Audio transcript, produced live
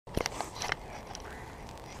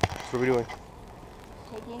What are we doing?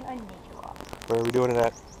 Taking a nature walk. Where are we doing it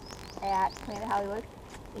at? At Planet Hollywood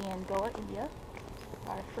in Goa, India.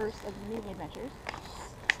 Our first of many adventures.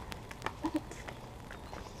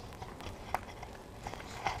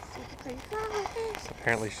 Super pretty flowers.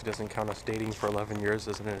 Apparently she doesn't count us dating for 11 years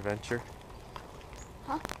as an adventure.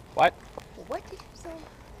 Huh? What? What did you say?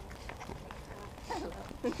 Hello.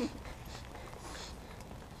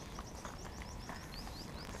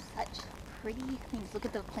 Such pretty things. Look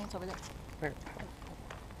at the plants over there. Where? They're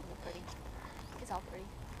pretty. It's all pretty.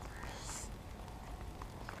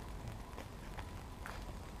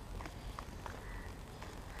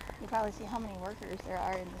 You probably see how many workers there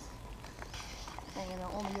are in this thing, and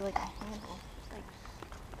there'll only be like a handful. It's like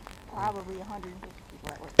probably 150 people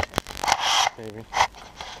that work there. Maybe.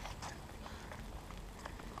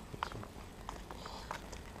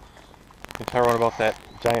 Can you tell everyone about that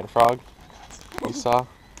giant frog we saw?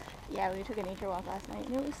 Yeah, we took a nature walk last night,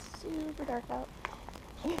 and it was super dark out.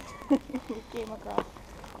 We came across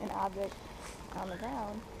an object on the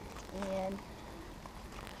ground, and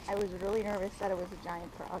I was really nervous that it was a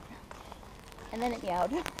giant frog. And then it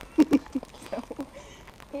meowed. So,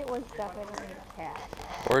 it was definitely a cat.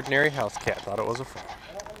 Ordinary house cat thought it was a frog.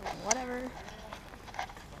 Whatever.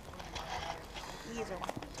 These are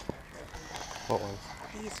What ones?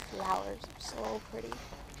 these flowers are so pretty.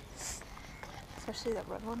 Especially the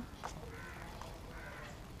red one.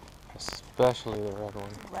 Especially the red one.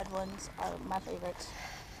 The red ones are my favorites.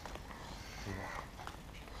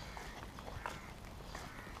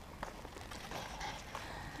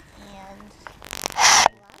 And a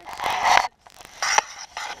lot of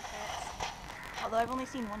stray cats. Although I've only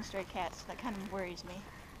seen one stray cat, so that kind of worries me.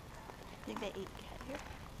 I think they ate the cat here.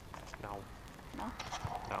 No. No?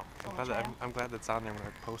 No. I'm glad that's on there when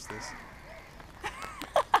I post this.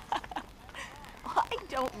 I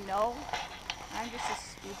don't know. I'm just a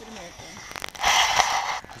stupid American.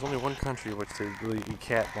 There's only one country in which they really eat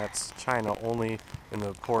cat, and that's China, only in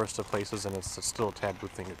the poorest of places, and it's still a taboo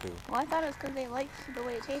thing to do. Well, I thought it was because they liked the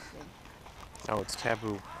way it tasted. No, it's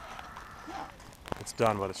taboo. No. It's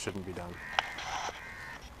done, but it shouldn't be done.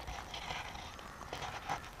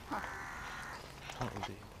 Huh. Oh,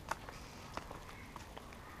 indeed.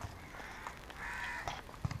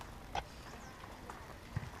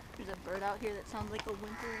 There's a bird out here that sounds like a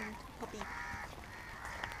whimpering puppy.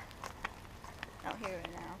 Out here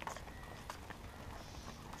right now.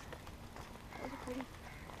 Those are pretty.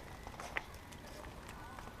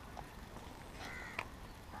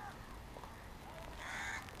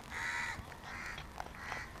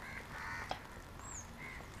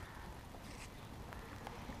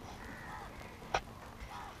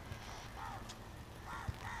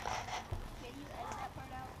 Can you edit that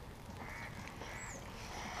part out?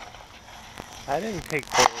 I didn't take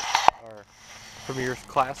our Premiere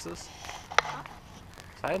classes. Huh?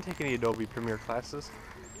 So I didn't take any Adobe Premiere classes.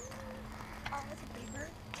 Oh, that's a big bird.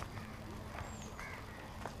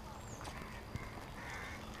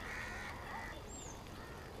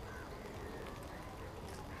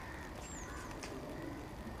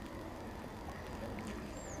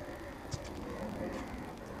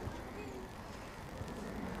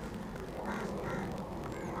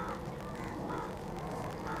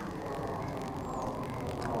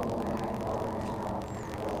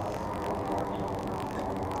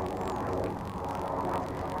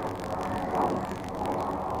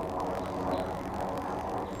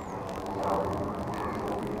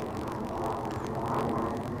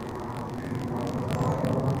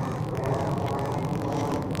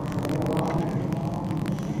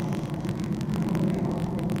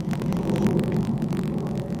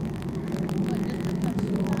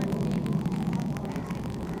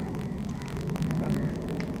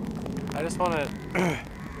 I just want to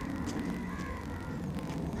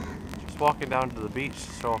just walking down to the beach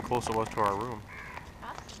to show how close it was to our room.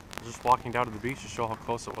 Huh? Just walking down to the beach to show how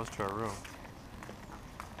close it was to our room.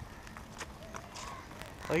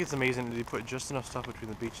 I think it's amazing that you put just enough stuff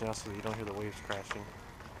between the beach and us so that you don't hear the waves crashing.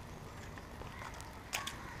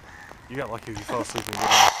 You got lucky if you fell asleep in the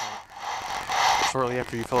middle of the night. Shortly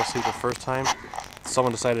after you fell asleep the first time,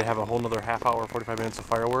 someone decided to have a whole nother half hour, 45 minutes of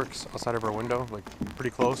fireworks outside of our window, like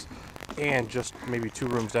pretty close. And just maybe 2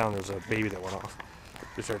 rooms down, there's a baby that went off.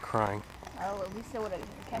 They started crying. Oh, at least it would have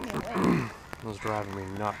kept me awake. It was driving me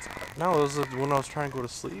nuts. No, it was when I was trying to go to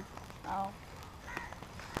sleep. Oh.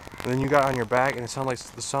 And then you got on your back, and it sounded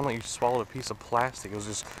like you swallowed a piece of plastic. It was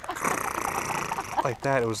just like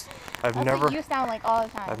that. It was. That's what you sound like all the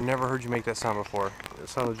time. I've never heard you make that sound before. It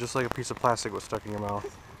sounded just like a piece of plastic was stuck in your mouth.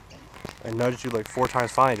 I nudged you like 4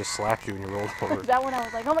 times. Finally, I just slapped you and you rolled over. Is that when I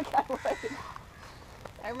was like, oh my god, what?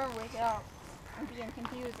 I remember waking up I'm being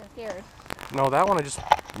confused and scared. No, that one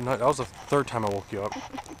that was the third time I woke you up.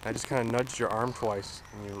 I just kind of nudged your arm twice,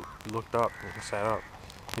 and you looked up and you sat up.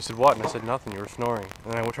 You said, what? And I said, nothing. You were snoring.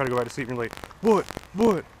 And I would try to go back to sleep, and you're like, what?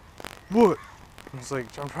 What? What? And it's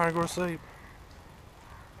like, I'm trying to go to sleep.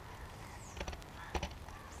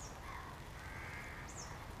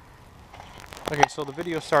 Okay, so the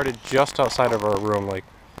video started just outside of our room, like,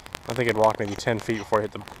 I think I'd walked maybe 10 feet before I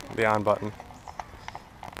hit the on button.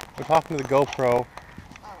 We're talking to the GoPro,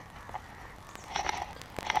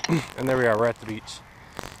 and there we are, we're at the beach.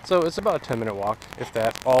 So it's about a 10-minute walk, if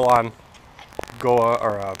that, all on Goa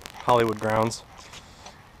or Hollywood grounds.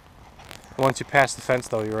 Once you pass the fence,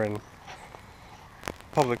 though, you're in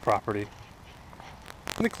public property.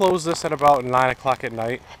 We close this at about 9 o'clock at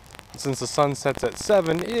night. Since the sun sets at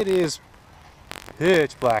 7, it is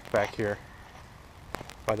pitch black back here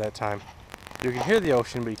by that time. You can hear the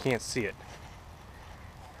ocean, but you can't see it.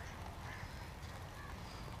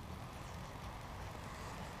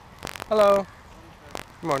 Hello.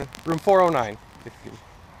 Good morning. Room 409.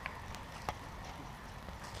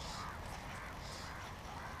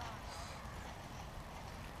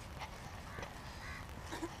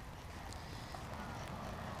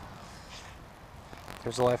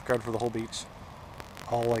 There's a lifeguard for the whole beach.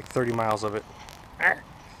 All like 30 miles of it. Arr.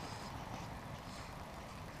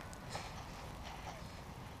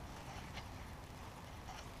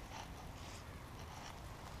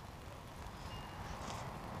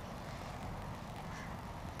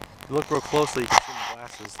 If you look real closely, you can see the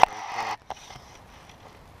glasses that are recorded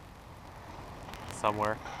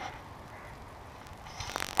somewhere.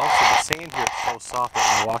 Also, the sand here is so soft that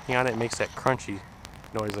when you're walking on it, it makes that crunchy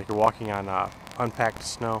noise like you're walking on unpacked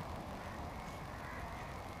snow.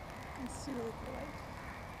 It's super light.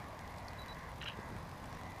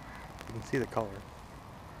 You can see the color.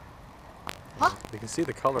 Huh? You can see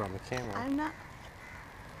the color on the camera. I'm not.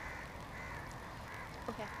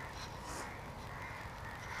 Okay.